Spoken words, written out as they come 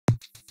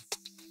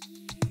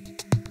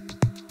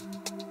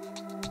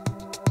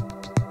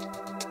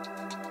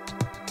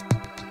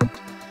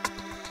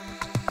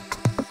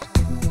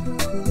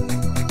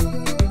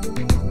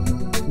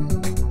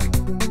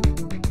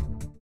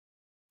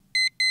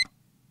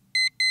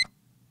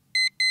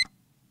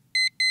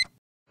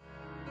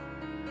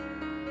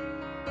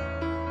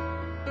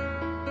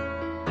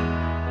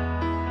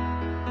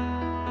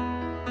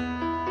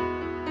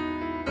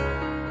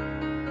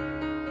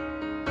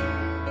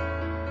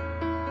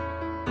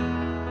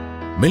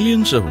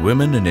Millions of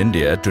women in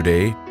India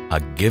today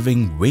are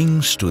giving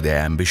wings to their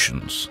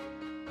ambitions.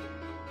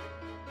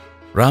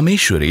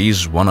 Rameshwari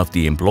is one of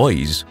the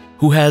employees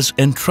who has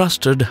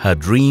entrusted her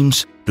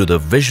dreams to the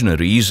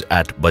visionaries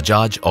at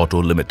Bajaj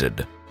Auto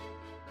Ltd.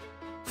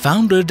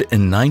 Founded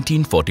in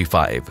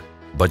 1945,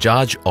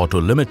 Bajaj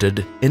Auto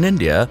Ltd in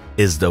India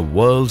is the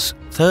world's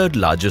third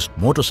largest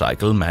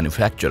motorcycle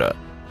manufacturer.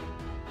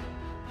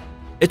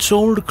 It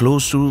sold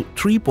close to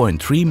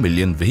 3.3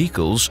 million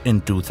vehicles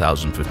in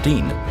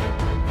 2015.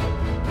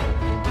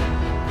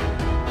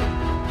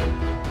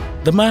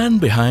 The man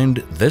behind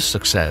this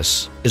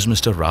success is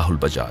Mr. Rahul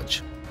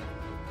Bajaj.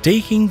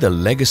 Taking the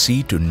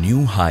legacy to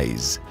new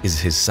highs is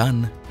his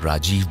son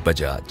Rajiv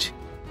Bajaj.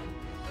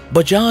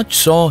 Bajaj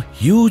saw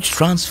huge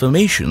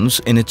transformations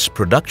in its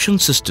production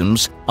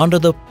systems under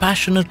the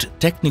passionate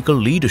technical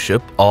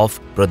leadership of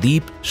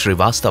Pradeep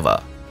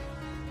Srivastava.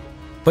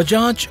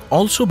 Bajaj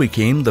also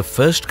became the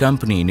first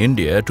company in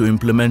India to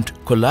implement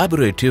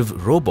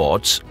collaborative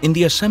robots in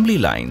the assembly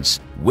lines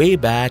way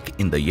back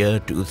in the year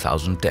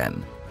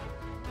 2010,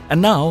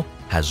 and now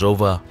has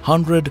over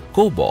 100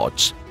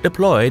 cobots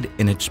deployed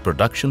in its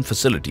production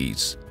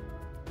facilities.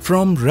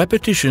 From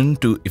repetition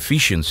to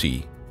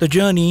efficiency, the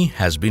journey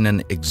has been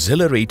an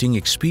exhilarating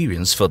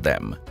experience for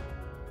them,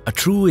 a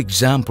true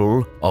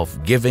example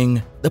of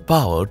giving the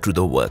power to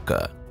the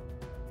worker.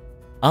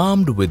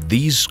 Armed with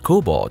these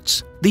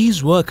cobots,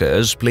 these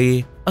workers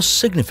play a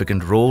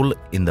significant role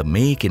in the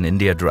Make in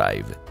India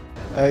drive.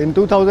 In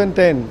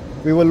 2010,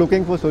 we were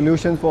looking for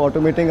solutions for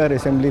automating our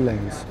assembly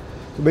lines.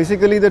 So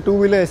basically, the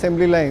two-wheeler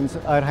assembly lines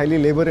are highly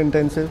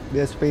labor-intensive, they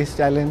are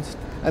space-challenged,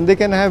 and they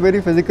can have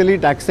very physically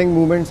taxing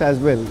movements as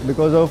well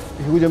because of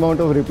huge amount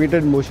of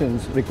repeated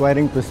motions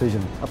requiring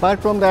precision.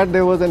 Apart from that,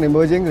 there was an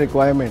emerging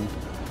requirement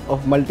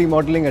of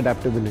multi-modeling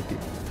adaptability.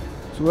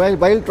 So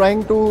while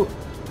trying to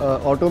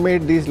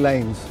automate these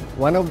lines,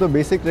 one of the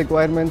basic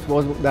requirements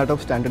was that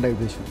of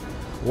standardization.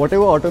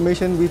 Whatever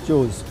automation we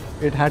chose,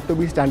 it had to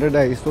be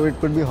standardized so it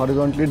could be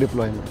horizontally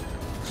deployment.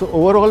 So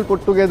overall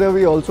put together,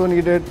 we also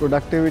needed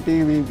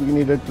productivity, we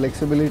needed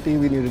flexibility,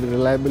 we needed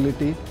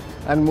reliability,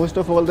 and most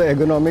of all the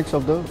ergonomics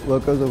of the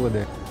workers over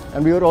there.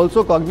 And we were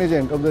also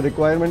cognizant of the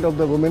requirement of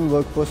the women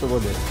workforce over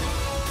there.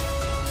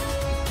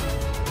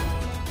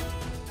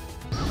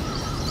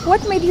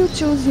 What made you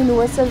choose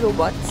Universal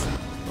Robots?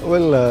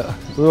 Well,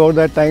 throughout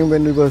that time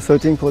when we were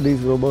searching for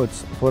these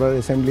robots for our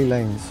assembly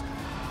lines,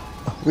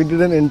 we did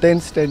an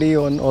intense study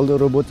on all the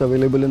robots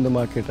available in the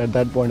market at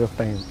that point of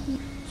time.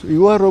 So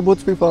UR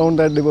robots, we found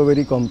that they were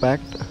very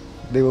compact,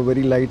 they were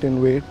very light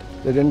in weight,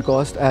 they didn't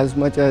cost as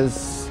much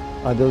as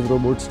others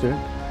robots did,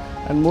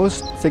 and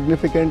most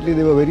significantly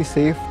they were very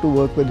safe to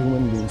work with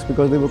human beings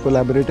because they were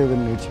collaborative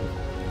in nature.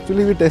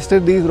 Actually, we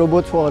tested these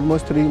robots for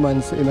almost 3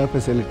 months in our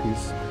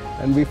facilities,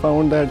 and we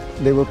found that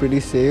they were pretty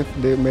safe,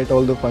 they met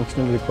all the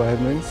functional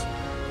requirements,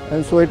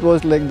 and so it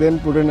was like then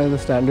put in as a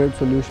standard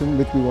solution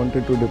which we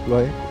wanted to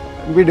deploy.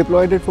 And we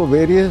deployed it for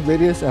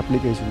various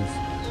applications.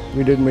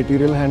 We did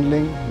material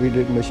handling, we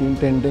did machine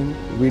tending,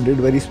 we did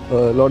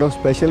a lot of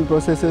special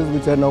processes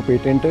which are now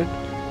patented,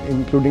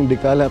 including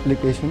decal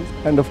applications,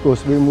 and of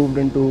course we moved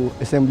into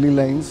assembly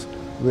lines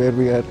where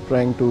we are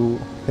trying to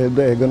help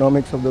the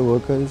ergonomics of the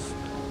workers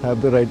have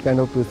the right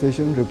kind of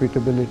precision,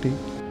 repeatability.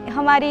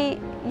 हमारी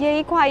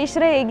यही ख्वाहिश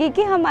रहेगी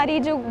कि हमारी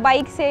जो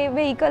bike से,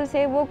 vehicle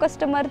से वो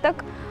कस्टमर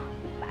तक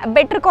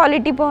बेटर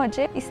क्वालिटी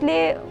पहुँचे,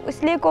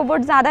 इसलिए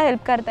कोबोट ज़्यादा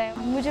हेल्प करता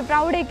है। मुझे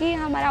प्राउड है कि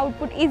हमारा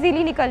आउटपुट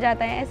इजीली निकल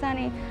जाता है, ऐसा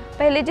नहीं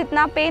पहले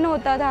जितना पेन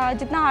होता था,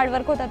 जितना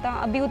हार्डवर्क होता था,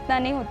 अभी उतना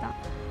नहीं होता।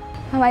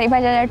 हमारी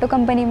बजाज ऑटो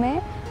कंपनी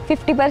में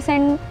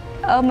 50%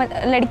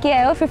 लड़कियाँ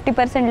हैं और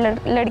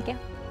 50% लड़के।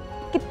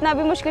 कितना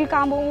भी मुश्किल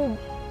काम हो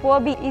वो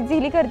अभी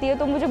इजीली करती है,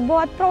 तो मुझे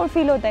बहुत प्राउड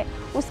फील होता है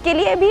उसके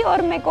लिए भी,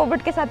 और मैं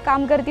कोबोट के साथ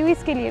काम करती हूँ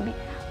इसके लिए भी।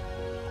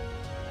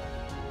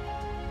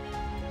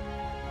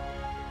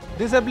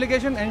 This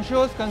application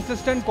ensures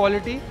consistent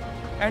quality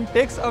and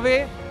takes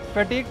away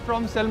fatigue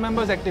from cell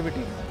members'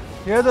 activity.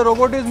 Here the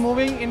robot is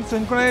moving in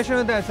synchronization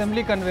with the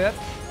assembly conveyor.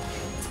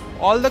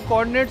 All the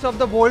coordinates of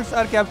the bolts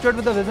are captured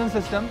with the vision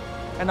system,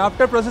 and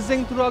after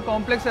processing through a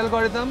complex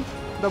algorithm,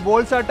 the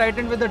bolts are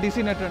tightened with the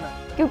DC nut runner.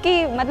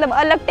 क्योंकि मतलब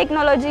अलग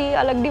technology,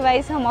 अलग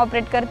device हम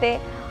operate करते,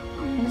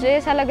 मुझे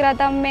ऐसा लग रहा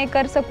था मैं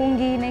कर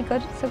सकूँगी, नहीं कर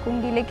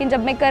सकूँगी, लेकिन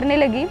जब मैं करने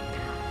लगी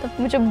तो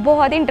मुझे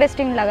बहुत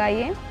इंटरेस्टिंग लगा।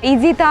 ये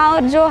इजी था,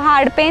 और जो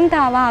हार्ड पेन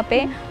था वहाँ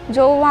पे,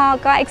 जो वहाँ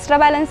का एक्स्ट्रा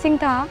बैलेंसिंग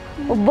था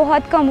वो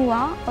बहुत कम हुआ,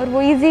 और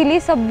वो इजीली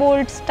सब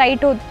बोल्ट्स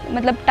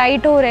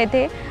टाइट हो रहे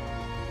थे।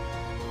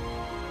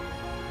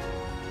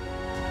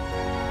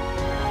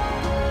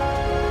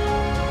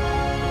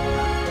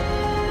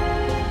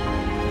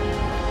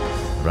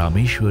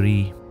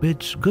 Rameshwari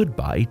bids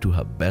goodbye to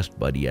her best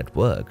buddy at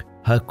work,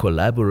 her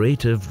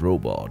collaborative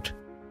robot.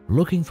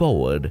 Looking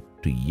forward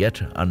to yet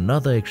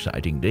another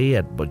exciting day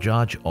at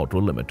Bajaj Auto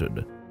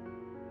Ltd.